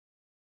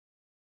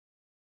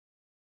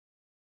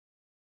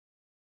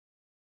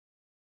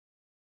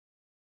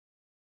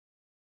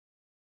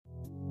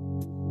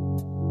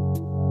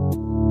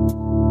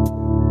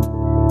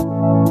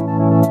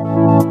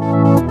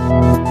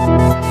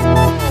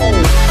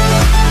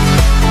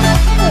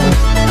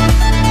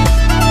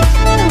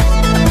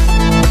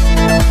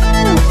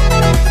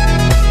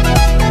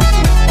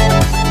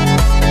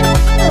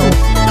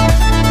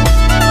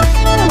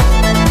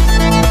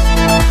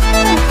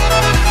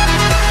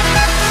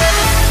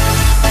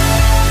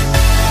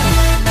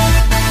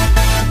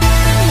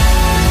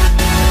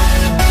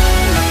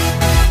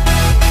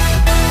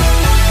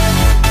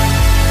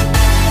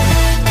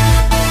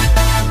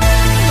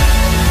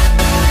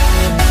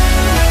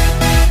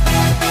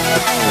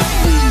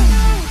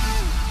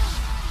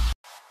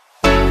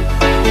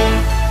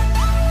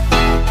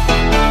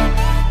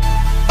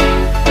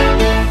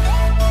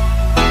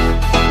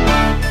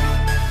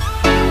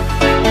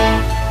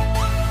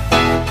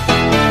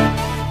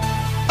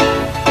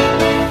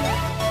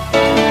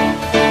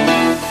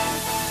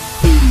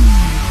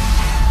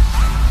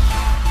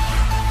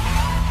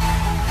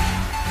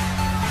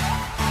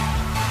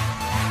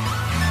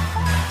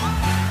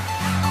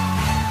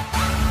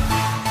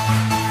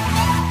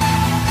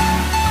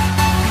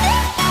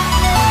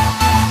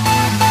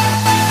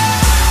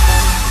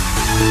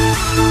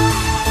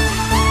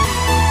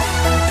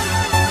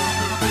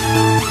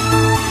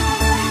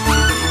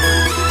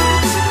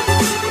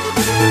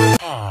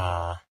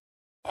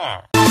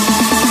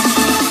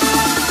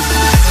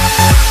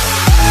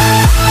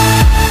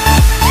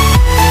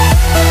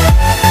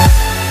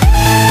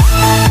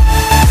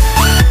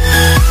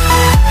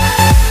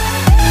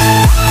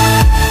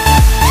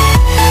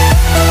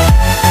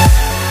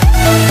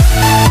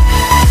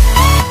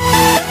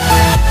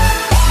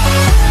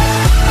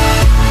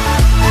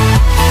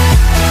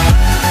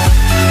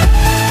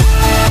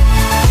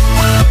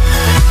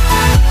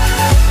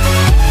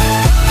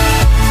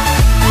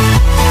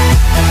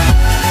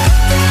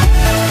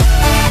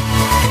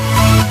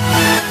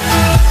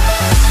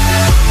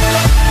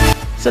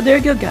So there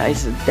you go,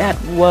 guys,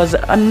 that was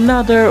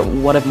another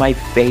one of my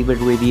favorite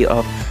review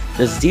of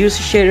the Seus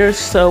Shaders.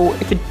 So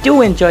if you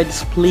do enjoy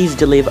this, please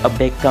do leave a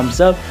big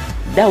thumbs up,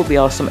 that would be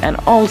awesome. And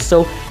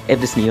also, if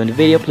this is new in the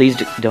video, please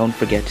don't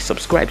forget to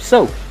subscribe.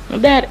 So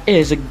that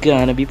is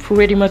gonna be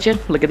pretty much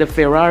it. Look at the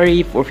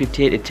Ferrari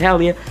 458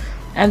 Italia,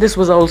 and this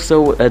was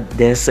also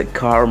this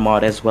car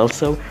mod as well.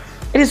 So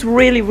it is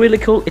really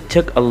cool. It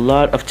took a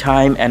lot of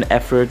time and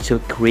effort to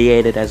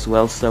create it as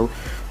well. So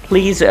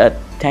please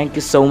thank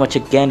you so much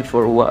again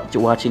for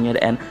watching it,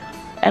 and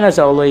as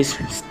always,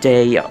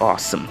 stay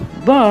awesome.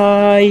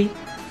 Bye.